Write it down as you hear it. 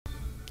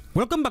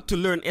Welcome back to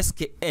Learn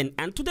SKN,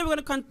 and today we're going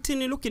to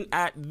continue looking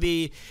at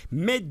the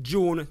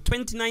mid-June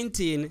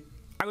 2019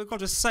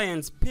 Agriculture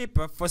Science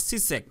paper for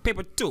CSEC,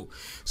 paper 2.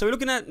 So we're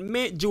looking at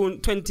May-June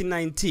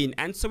 2019,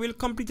 and so we'll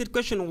complete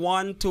question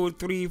 1, 2,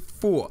 3,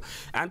 4.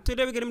 And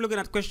today we're going to be looking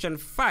at question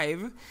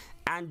 5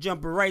 and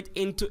jump right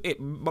into it.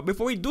 But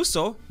before we do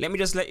so, let me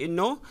just let you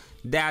know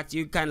that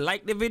you can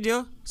like the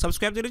video,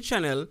 subscribe to the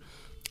channel,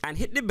 and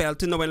hit the bell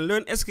to know when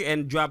Learn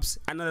SKN drops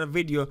another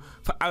video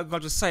for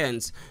agriculture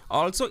science.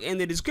 Also, in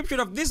the description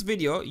of this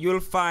video,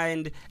 you'll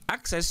find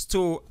access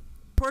to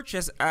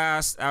purchase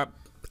as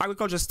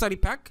agriculture study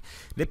pack.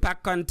 The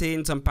pack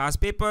contains some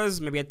past papers,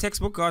 maybe a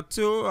textbook or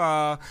two,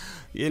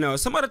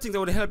 some other things that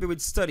would help you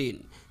with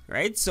studying,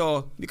 right?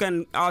 So you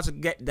can also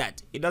get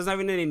that. It doesn't have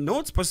any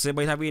notes per se,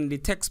 but it has in the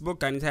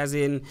textbook, and it has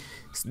in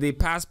the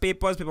past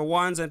papers, paper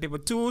 1s and paper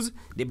 2s,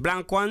 the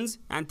blank ones,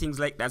 and things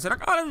like that. So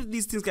like, all of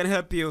these things can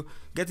help you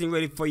getting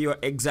ready for your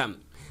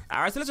exam.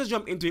 All right, so let's just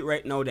jump into it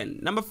right now then.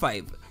 Number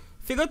 5,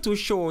 figure 2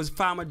 shows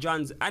Farmer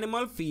John's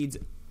animal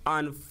feeding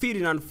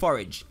on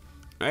forage,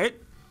 right?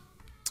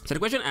 So the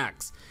question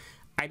asks,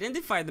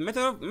 identify the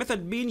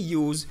method being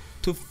used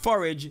to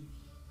feed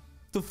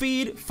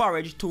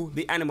forage to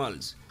the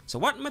animals. So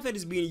what method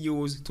is being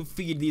used to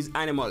feed these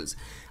animals?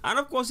 And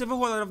of course, we have a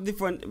whole lot of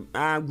different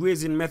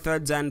grazing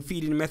methods and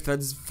feeding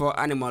methods for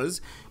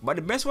animals, but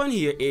the best one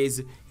here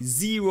is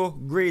zero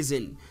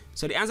grazing.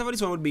 So the answer for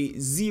this one would be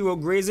zero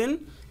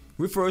grazing.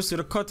 Refers to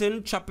the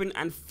cutting, chopping,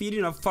 and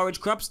feeding of forage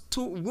crops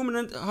to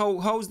ruminants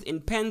housed in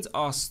pens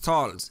or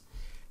stalls.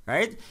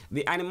 Right?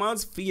 The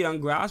animals feed on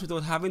grass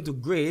without having to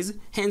graze,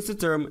 hence the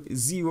term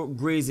zero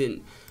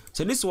grazing.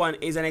 So this one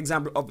is an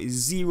example of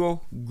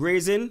zero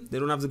grazing. They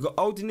don't have to go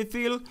out in the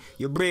field.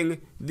 You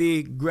bring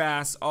the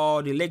grass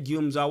or the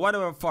legumes or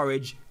whatever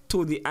forage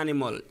to the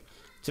animal.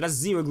 So that's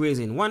zero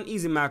grazing. One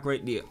easy mark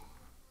right there.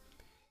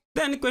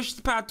 Then the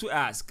question part 2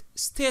 asks,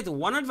 state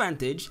one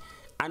advantage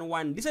and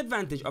one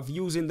disadvantage of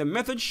using the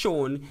method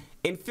shown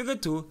in figure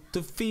 2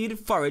 to feed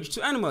forage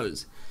to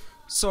animals.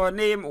 So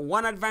name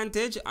one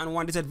advantage and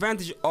one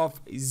disadvantage of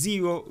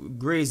zero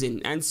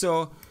grazing. And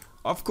so,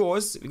 of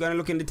course, we're going to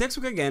look in the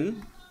textbook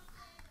again.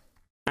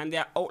 And they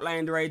are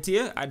outlined right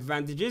here.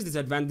 Advantages,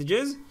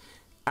 disadvantages.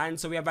 And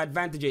so we have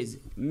advantages.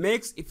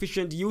 Makes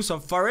efficient use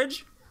of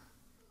forage.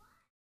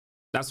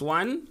 That's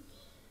 1.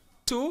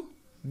 2.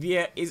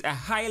 There is a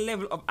high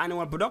level of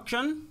animal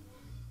production.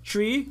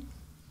 3.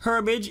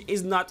 Herbage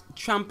is not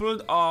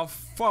trampled or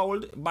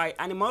fouled by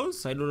animals.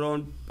 So I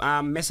don't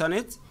mess on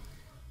it.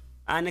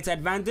 And its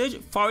advantage,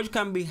 forage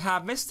can be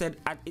harvested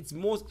at its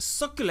most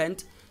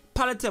succulent,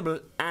 palatable,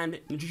 and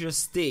nutritious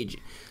stage.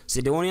 So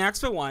they only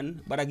asked for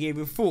 1, but I gave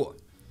you 4.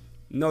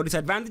 Now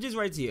disadvantages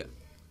right here.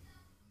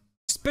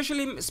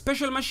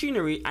 Special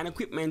machinery and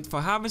equipment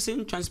for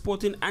harvesting,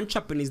 transporting, and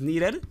chopping is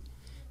needed.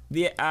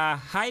 There are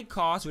high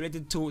costs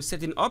related to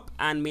setting up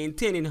and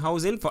maintaining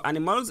housing for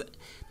animals,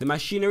 the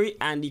machinery,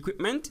 and the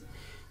equipment.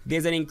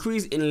 There's an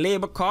increase in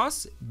labor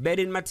costs,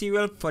 bedding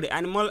material for the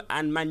animal,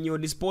 and manure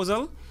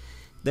disposal.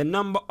 The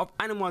number of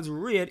animals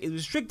reared is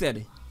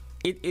restricted.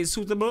 It is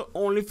suitable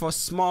only for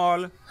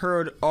small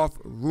herd of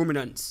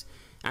ruminants.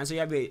 And so you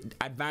have the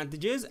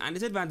advantages and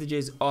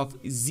disadvantages of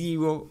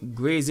zero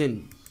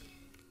grazing.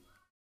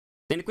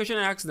 Then the question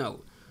I ask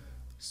now.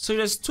 So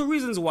there's 2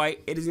 reasons why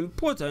it is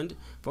important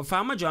for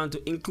Farmer John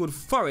to include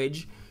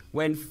forage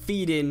when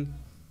feeding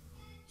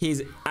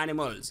his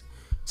animals.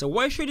 So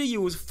why should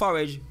you use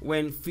forage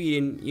when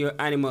feeding your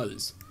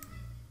animals?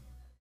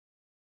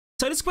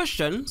 So this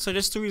question, so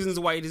just 2 reasons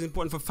why it is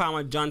important for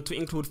Farmer John to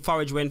include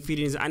forage when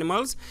feeding his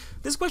animals.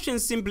 This question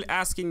is simply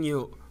asking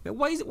you,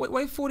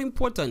 why food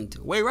important?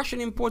 Why ration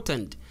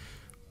important?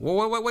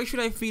 Why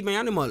should I feed my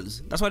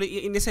animals? That's what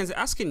in the sense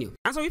asking you.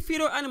 And so we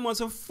feed our animals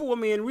for 4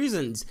 main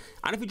reasons.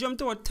 And if we jump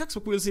to our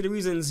textbook, we'll see the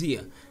reasons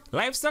here.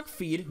 Livestock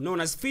feed,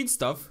 known as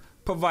feedstuff,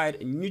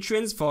 provide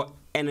nutrients for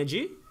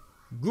energy,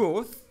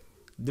 growth,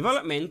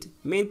 development,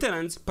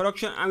 maintenance,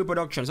 production, and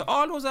reproduction. So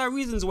all those are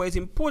reasons why it's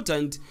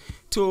important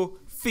to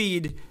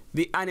feed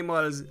the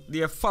animals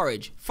their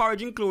forage.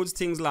 Forage includes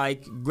things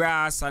like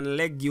grass and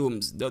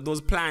legumes, those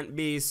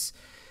plant-based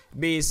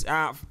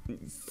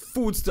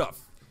food stuff.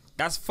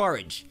 That's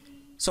forage.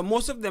 So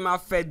most of them are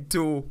fed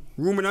to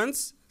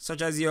ruminants,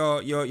 such as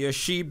your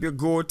sheep, your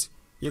goat,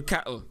 your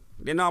cattle.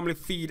 They normally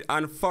feed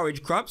on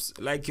forage crops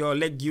like your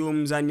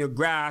legumes and your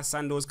grass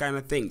and those kind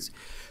of things.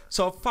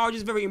 So forage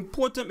is very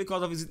important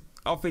because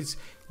of its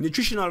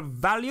nutritional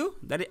value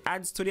that it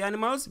adds to the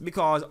animals,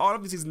 because all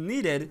of this is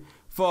needed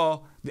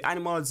for the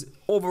animal's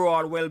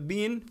overall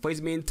well-being, for its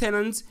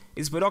maintenance,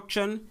 its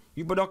production,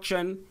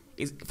 reproduction,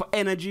 is for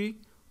energy,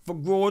 for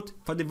growth,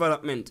 for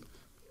development.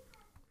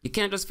 You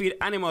can't just feed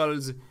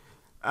animals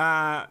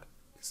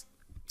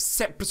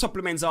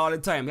supplements all the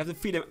time. You have to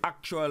feed them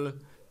actual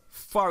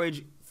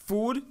forage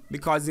food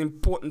because it's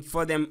important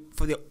for them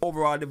for their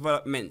overall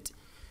development.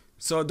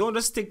 So don't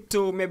just stick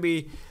to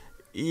maybe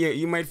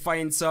you might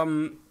find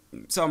some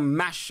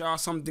mash or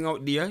something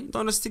out there.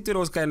 Don't just stick to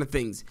those kind of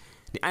things.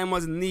 the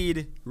animals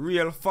need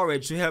real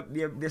forage to help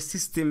their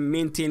system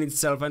maintain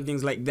itself and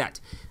things like that.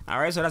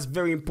 Alright, so that's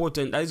very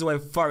important. That is why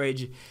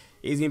forage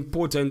is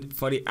important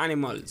for the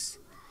animals.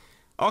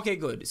 Okay,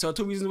 good. So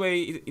 2 reasons why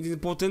it is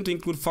important to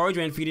include forage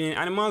when feeding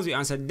animals. We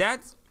answered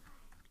that.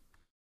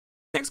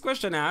 Next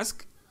question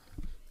asks,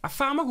 a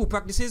farmer who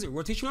practices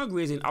rotational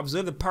grazing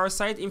observes the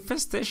parasite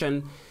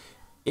infestation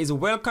is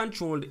well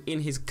controlled in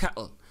his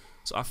cattle.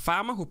 So a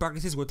farmer who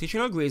practices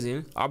rotational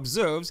grazing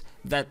observes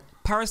that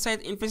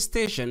parasite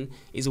infestation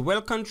is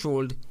well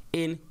controlled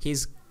in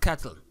his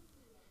cattle.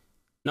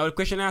 Now the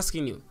question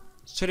asking you,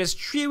 so there's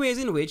 3 ways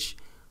in which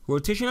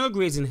rotational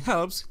grazing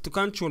helps to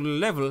control the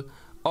level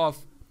of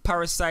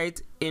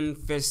parasite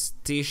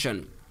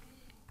infestation.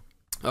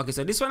 Okay,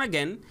 so this one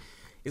again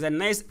is a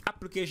nice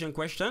application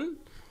question.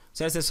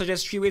 So it says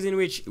suggest 3 ways in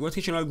which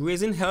rotational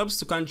grazing helps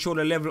to control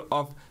the level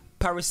of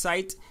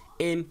parasite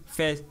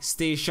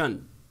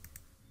infestation.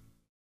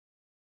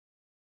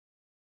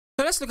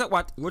 So let's look at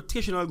what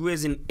rotational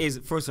grazing is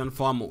first and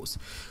foremost.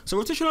 So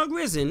rotational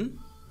grazing,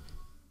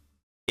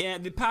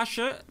 the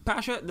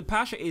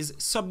pasture is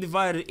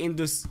subdivided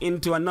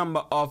into a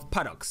number of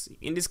paddocks.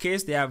 In this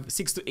case, they have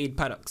 6 to 8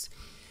 paddocks.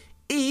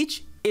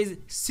 Each is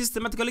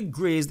systematically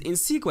grazed in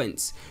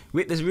sequence,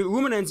 with the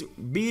ruminants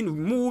being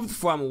moved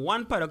from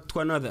one paddock to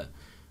another.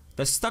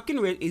 The stocking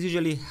rate is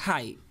usually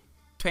high,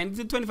 20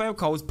 to 25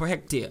 cows per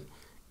hectare.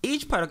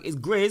 Each paddock is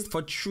grazed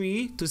for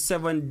 3 to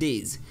 7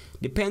 days,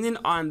 depending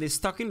on the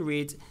stocking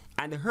rate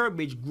and the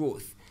herbage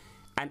growth.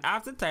 And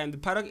after time, the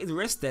paddock is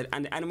rested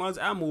and the animals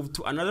are moved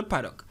to another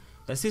paddock.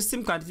 The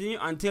system continues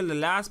until the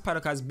last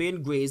paddock has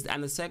been grazed,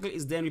 and the cycle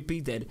is then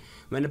repeated.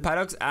 When the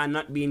paddocks are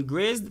not being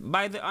grazed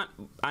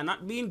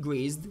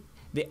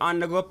they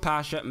undergo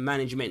pasture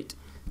management.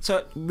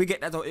 So we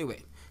get that out of the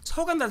way. So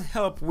how can that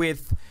help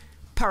with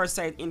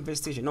parasite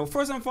infestation? Now,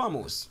 first and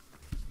foremost,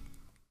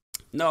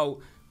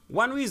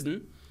 one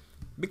reason,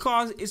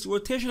 because it's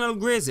rotational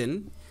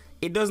grazing,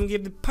 it doesn't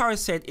give the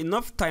parasite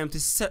enough time to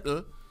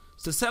settle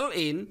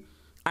in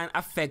and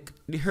affect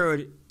the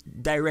herd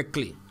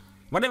directly.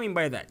 What do I mean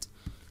by that?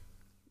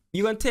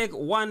 You can take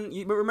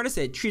remember I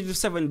said 3 to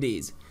 7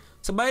 days.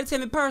 So by the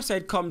time the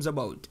parasite comes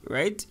about,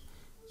 right,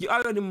 you're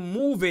already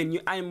moving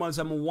your animals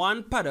from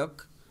one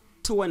paddock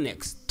to a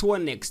next. So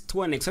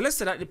let's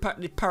say that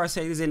the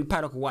parasite is in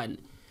paddock 1.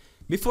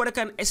 Before they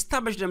can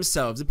establish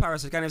themselves, the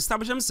parasite can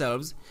establish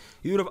themselves,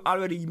 you would have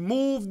already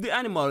moved the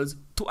animals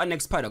to a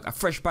next paddock, a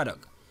fresh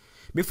paddock.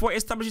 Before it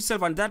establishes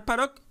itself on that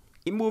paddock,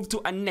 it moved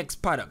to a next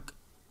paddock.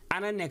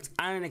 And a next,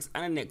 and a next,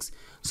 and a next.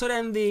 So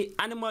then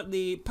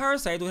the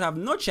parasite would have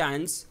no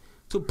chance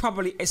to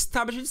properly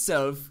establish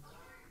itself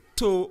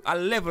to a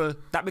level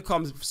that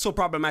becomes so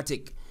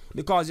problematic,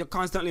 because you're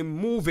constantly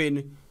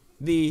moving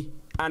the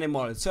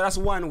animals. So that's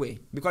one way.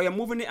 Because you're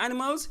moving the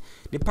animals,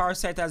 the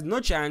parasite has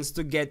no chance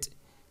to get,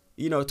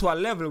 to a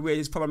level where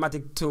it's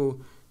problematic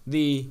to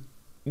the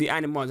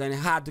animals and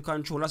hard to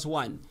control. That's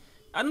one.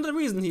 Another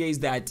reason here is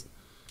that,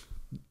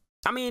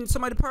 some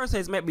of the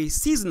parasites might be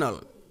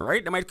seasonal,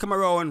 right? They might come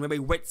around, maybe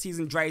wet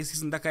season, dry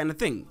season, that kind of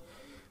thing.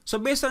 So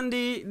based on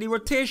the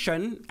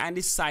rotation and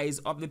the size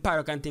of the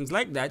paddock and things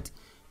like that,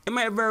 it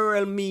might very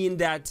well mean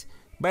that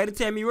by the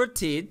time you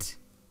rotate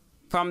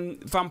from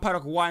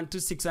paddock 1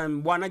 to 6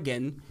 and 1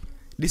 again,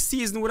 the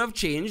season would have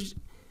changed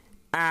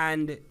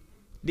and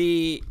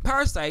the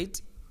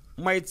parasite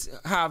might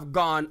have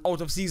gone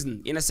out of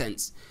season in a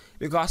sense,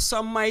 because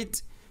some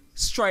might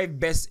strive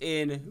best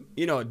in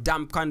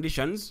damp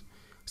conditions,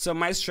 some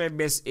might strive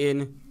best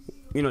in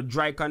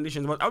dry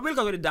conditions, but I will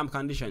go with the damp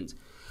conditions.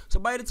 So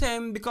by the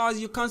time, because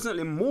you're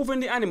constantly moving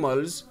the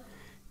animals,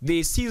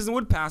 the season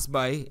would pass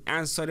by,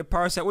 and so the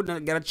parasite would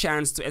not get a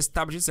chance to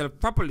establish itself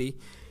properly,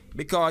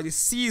 because the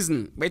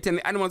season, by the time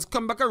the animals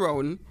come back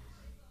around,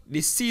 the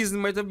season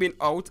might have been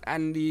out,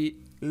 and the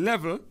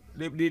level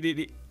of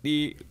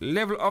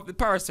the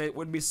parasite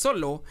would be so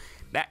low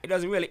that it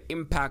doesn't really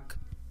impact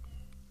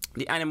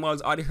the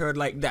animals or the herd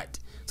like that.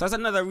 So that's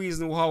another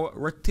reason how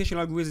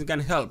rotational grazing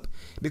can help,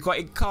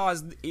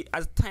 because it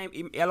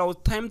allows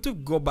time to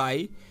go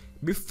by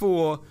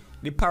before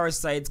the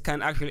parasites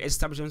can actually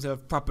establish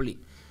themselves properly,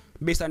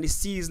 based on the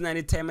season and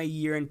the time of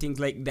year and things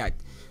like that.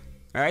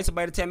 Alright, so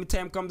by the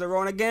time comes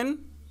around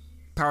again,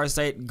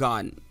 parasite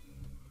gone.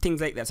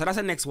 Things like that. So that's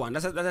the next one.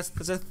 That's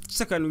a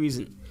second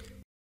reason.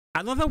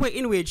 Another way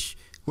in which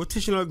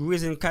rotational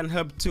grazing can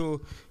help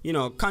to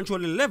control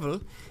the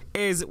level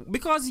is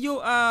because you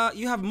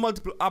have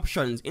multiple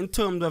options in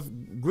terms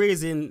of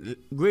grazing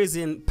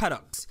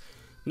paddocks.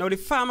 Now the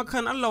farmer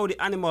can allow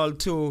the animal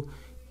to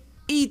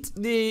eat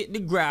the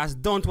grass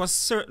down to a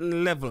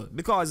certain level,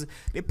 because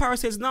the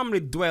parasites normally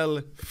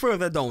dwell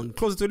further down,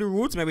 closer to the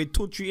roots, maybe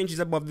 2 or 3 inches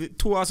above the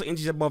 2 or so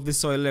inches above the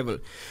soil level.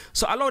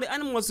 So allow the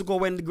animals to go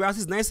when the grass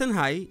is nice and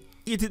high,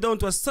 eat it down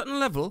to a certain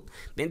level,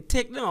 then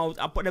take them out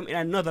and put them in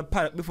another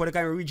paddock before they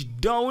can reach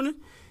down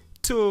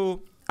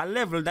to a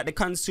level that they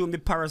consume the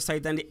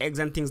parasite and the eggs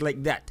and things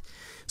like that.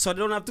 So they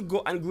don't have to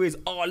go and graze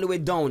all the way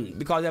down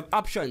because they have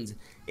options.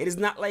 It is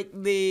not like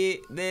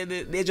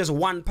they're just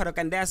one paddock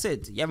and that's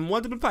it. You have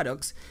multiple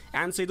paddocks,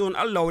 and so you don't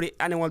allow the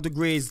animal to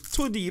graze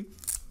too deep,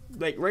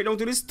 like right down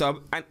to the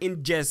stub, and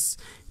ingest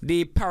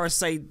the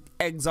parasite,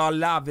 eggs or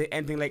larvae,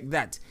 anything like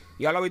that.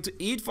 You allow it to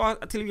eat for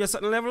until you're a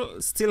certain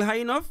level, still high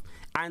enough,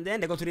 and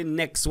then they go to the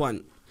next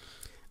one.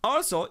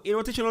 Also, in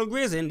rotational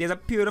grazing, there's a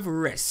period of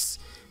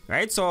rest,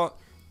 right? So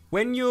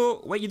when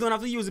you don't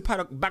have to use the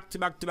paddock back to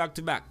back to back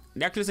to back,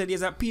 they actually said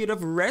there's a period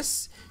of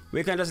rest where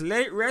you can just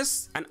let it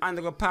rest and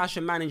undergo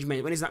partial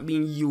management when it's not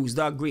being used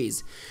or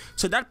grazed.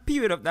 So that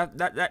period of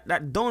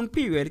that down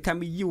period can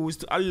be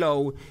used to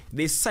allow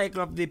the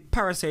cycle of the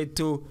parasite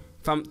to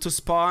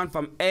spawn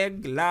from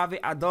egg, larvae,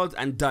 adult,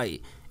 and die.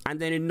 And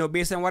then, you know,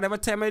 based on whatever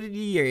time of the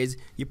year is,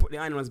 you put the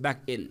animals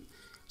back in.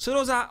 So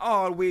those are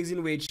all ways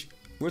in which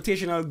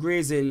rotational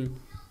grazing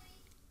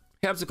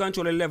helps to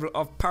control the level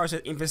of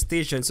parasite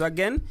infestation. So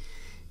again,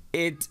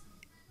 it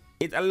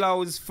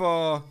allows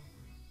for,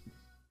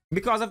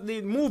 because of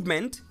the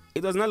movement,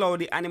 it doesn't allow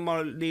the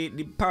animal, the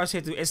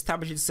parasite to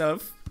establish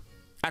itself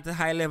at a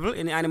high level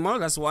in the animal.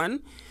 That's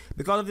one.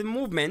 Because of the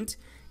movement,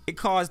 it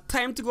caused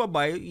time to go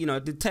by, you know,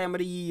 the time of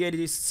the year,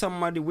 the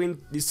summer, the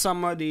winter,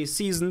 the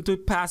season to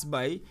pass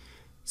by.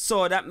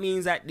 So that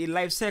means that the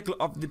life cycle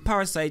of the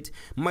parasite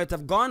might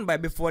have gone by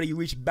before you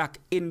reach back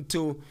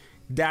into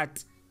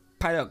that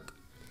paddock.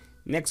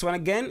 Next one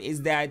again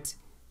is that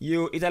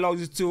it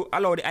allows you to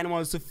allow the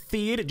animals to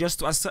feed just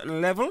to a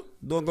certain level.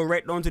 Don't go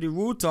right down to the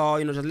root, or,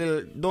 you know, just a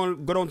little,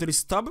 don't go down to the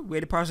stub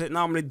where the parasite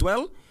normally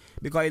dwell,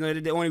 because, you know,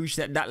 they only reach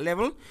that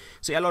level.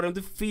 So you allow them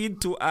to feed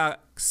to a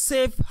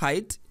safe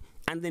height,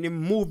 and then you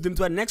move them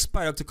to a next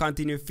paddock to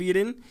continue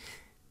feeding.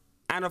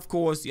 And of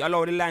course, you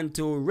allow the land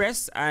to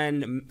rest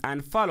and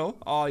follow,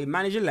 or you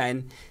manage the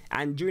land,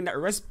 and during that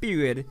rest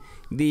period,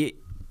 the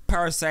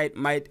parasite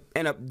might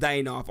end up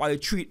dying off, or you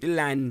treat the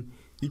land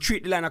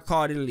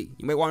accordingly.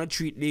 You might want to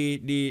treat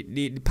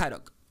the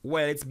paddock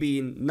while it's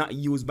being not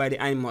used by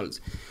the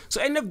animals.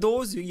 So any of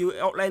those, you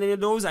outline any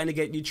of those, and you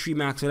get you 3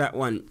 marks for that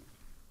one.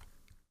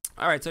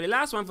 All right, so the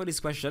last one for this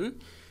question.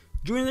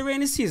 During the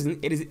rainy season,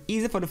 it is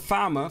easy for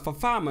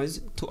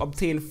farmers to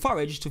obtain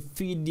forage to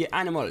feed their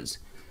animals.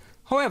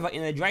 However,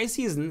 in the dry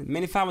season,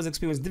 many farmers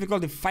experience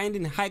difficulty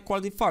finding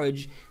high-quality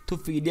forage to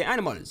feed their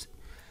animals.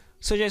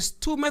 So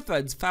just 2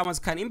 methods farmers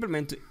can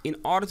implement in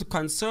order to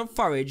conserve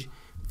forage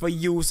for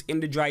use in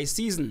the dry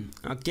season.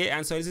 Okay,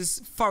 and so this is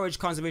forage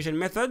conservation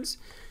methods,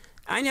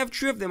 and you have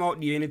 3 of them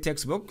out there in the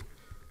textbook.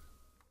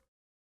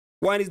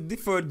 One is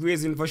deferred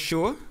grazing for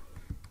sure.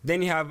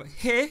 Then you have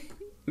hay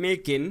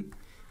making,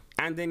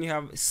 and then you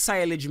have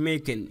silage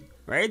making,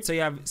 right? So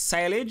you have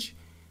silage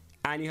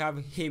and you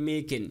have hay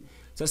making.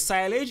 So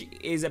silage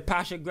is a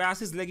pasture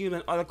grasses, legumes,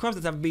 and other crops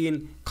that have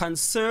been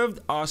conserved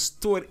or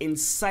stored in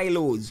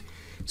silos.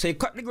 So you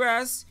cut the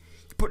grass,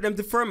 you put them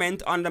to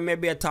ferment under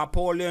maybe a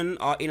tarpaulin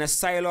or in a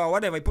silo or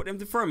whatever, you put them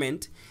to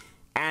ferment.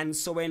 And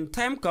so when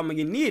time comes and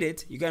you need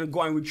it, you can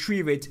go and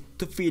retrieve it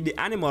to feed the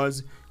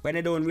animals when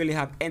they don't really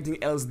have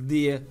anything else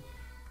there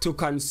to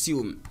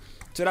consume.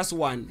 So that's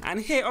one.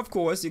 And here, of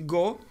course, you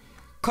go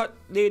cut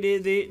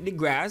the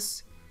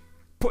grass,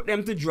 put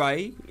them to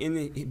dry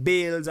in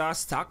bales or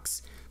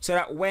stocks, so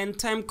that when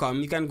time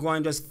comes, you can go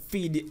and just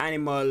feed the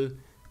animal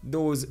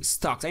those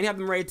stocks. And you have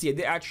them right here.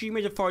 There are 3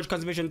 major forage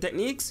conservation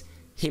techniques: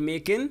 hay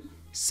making,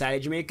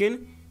 silage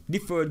making,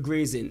 deferred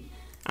grazing.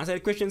 And so the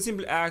question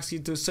simply asks you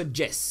to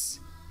suggest.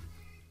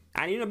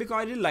 And, you know,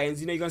 because of the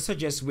lines, you know, you're going to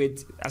suggest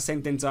with a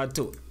sentence or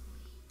 2.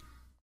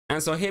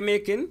 And so hay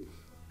making,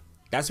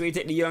 that's where you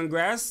take the young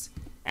grass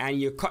and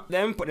you cut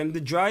them, put them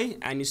to dry,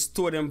 and you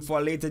store them for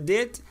a later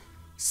date.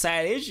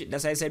 Silage,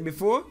 that's what I said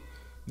before.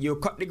 You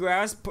cut the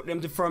grass, put them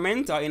to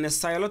ferment or in a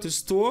silo to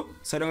store,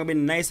 so they're going to be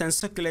nice and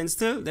succulent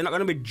still. They're not going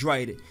to be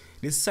dried.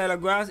 This silo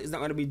grass is not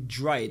going to be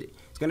dried.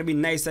 It's going to be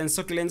nice and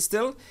succulent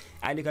still,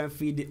 and you can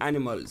feed the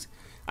animals.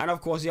 And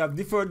of course, you have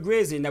deferred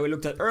grazing that we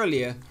looked at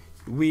earlier,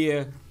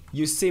 where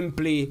you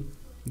simply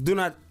do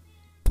not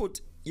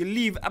you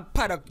leave a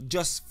paddock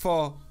just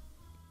for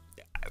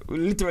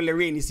literally a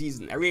rainy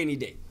season, a rainy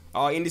day,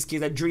 or in this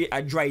case, a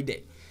dry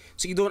day.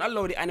 So you don't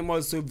allow the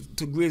animals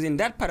to graze in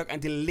that paddock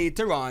until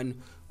later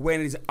on, when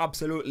it is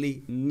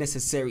absolutely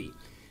necessary.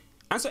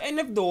 And so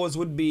any of those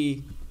would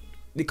be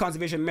the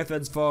conservation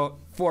methods for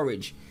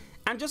forage.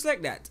 And just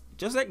like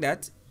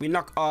that, we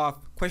knock off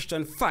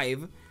question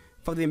 5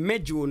 for the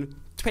May-June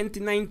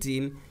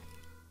 2019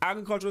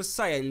 Agricultural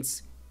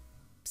Science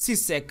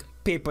CSEC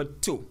paper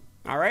 2.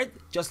 All right,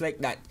 just like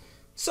that.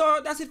 So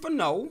that's it for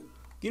now.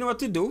 You know what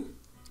to do.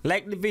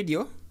 Like the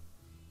video,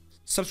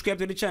 subscribe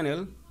to the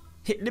channel,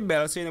 hit the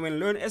bell so you know when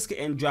Learn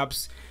SKN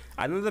drops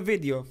another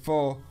video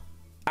for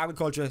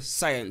agriculture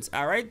science.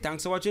 All right,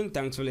 thanks for watching,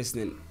 thanks for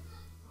listening.